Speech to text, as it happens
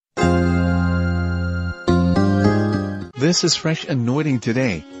This is Fresh Anointing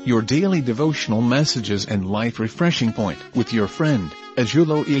Today, your daily devotional messages and life refreshing point with your friend,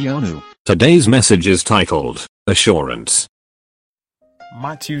 Ajulo Iyonu. Today's message is titled, Assurance.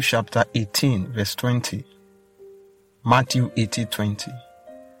 Matthew chapter 18 verse 20. Matthew 18:20.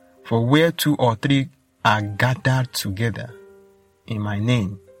 For where 2 or 3 are gathered together in my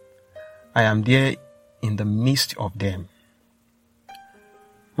name, I am there in the midst of them.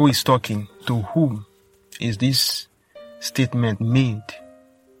 Who is talking? To whom is this statement made?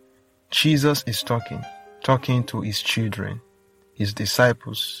 Jesus is talking to his children, his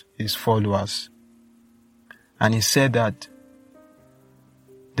disciples, his followers. And he said that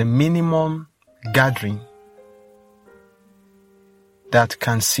the minimum gathering that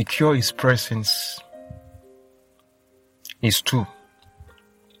can secure his presence is 2.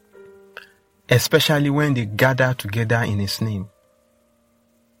 Especially when they gather together in his name.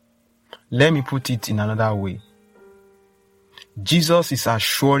 Let me put it in another way. Jesus is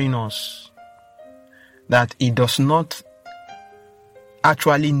assuring us that he does not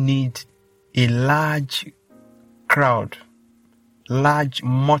actually need a large crowd, large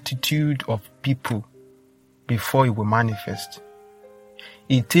multitude of people before he will manifest.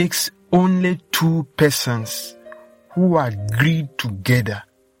 It takes only 2 persons who agreed together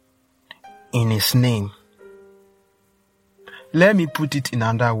in his name. Let me put it in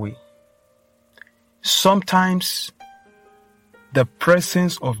another way. Sometimes the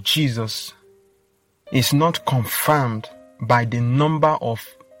presence of Jesus is not confirmed by the number of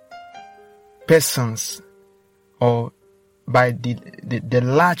persons or by the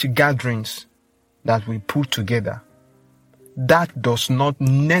large gatherings that we put together. That does not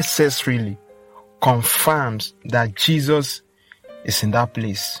necessarily confirms that Jesus is in that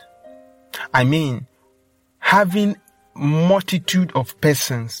place. I mean, having multitude of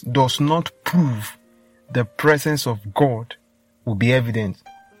persons does not prove the presence of God will be evident.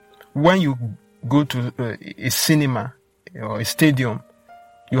 When you go to a cinema or a stadium,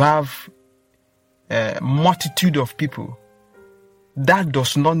 you have a multitude of people. That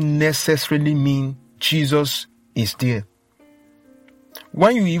does not necessarily mean Jesus is there.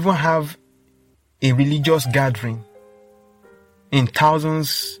 When you even have a religious gathering in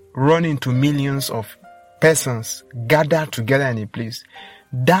thousands running to millions of persons gathered together in a place,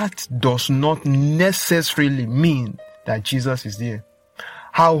 that does not necessarily mean that Jesus is there.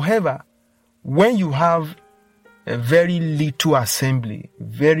 However, when you have a very little assembly,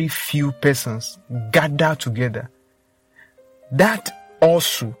 very few persons gathered together, that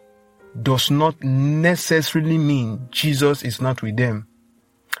also does not necessarily mean Jesus is not with them.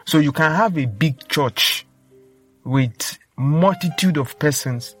 So you can have a big church with multitude of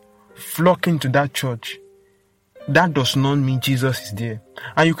persons flocking to that church. That does not mean Jesus is there.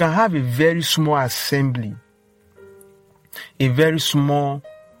 And you can have a very small assembly, a very small,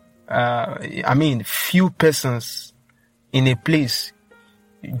 few persons in a place,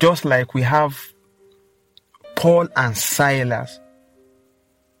 just like we have Paul and Silas,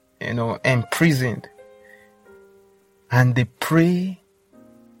 imprisoned. And they pray,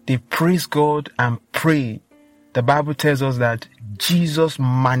 they praise God and pray. The Bible tells us that Jesus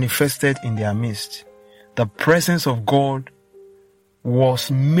manifested in their midst. The presence of God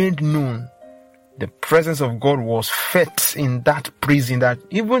was made known. The presence of God was felt in that prison, that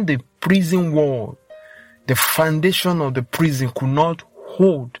even the prison wall, the foundation of the prison could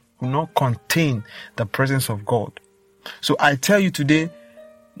not contain the presence of God. So I tell you today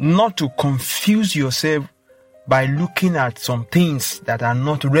not to confuse yourself by looking at some things that are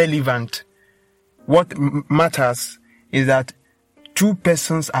not relevant. What matters is that 2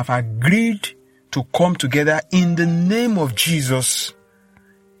 persons have agreed to come together in the name of Jesus.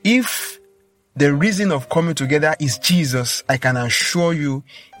 If the reason of coming together is Jesus, I can assure you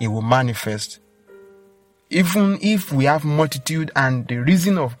it will manifest. Even if we have multitude and the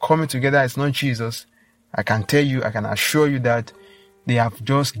reason of coming together is not Jesus, I can assure you that they have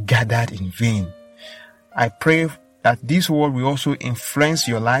just gathered in vain. I pray that this word will also influence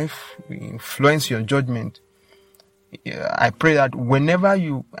your life, will influence your judgment. I pray that whenever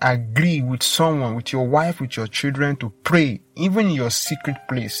you agree with someone, with your wife, with your children, to pray, even in your secret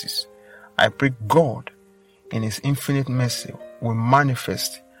places, I pray God, in His infinite mercy, will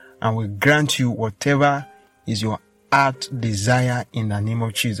manifest and will grant you whatever is your heart desire in the name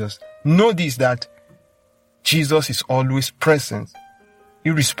of Jesus. Know this, that Jesus is always present,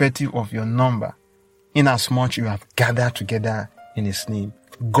 irrespective of your number, inasmuch you have gathered together in His name.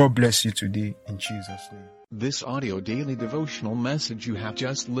 God bless you today in Jesus' name. This audio daily devotional message you have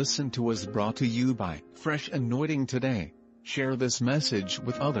just listened to was brought to you by Fresh Anointing Today. Share this message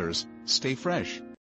with others. Stay fresh.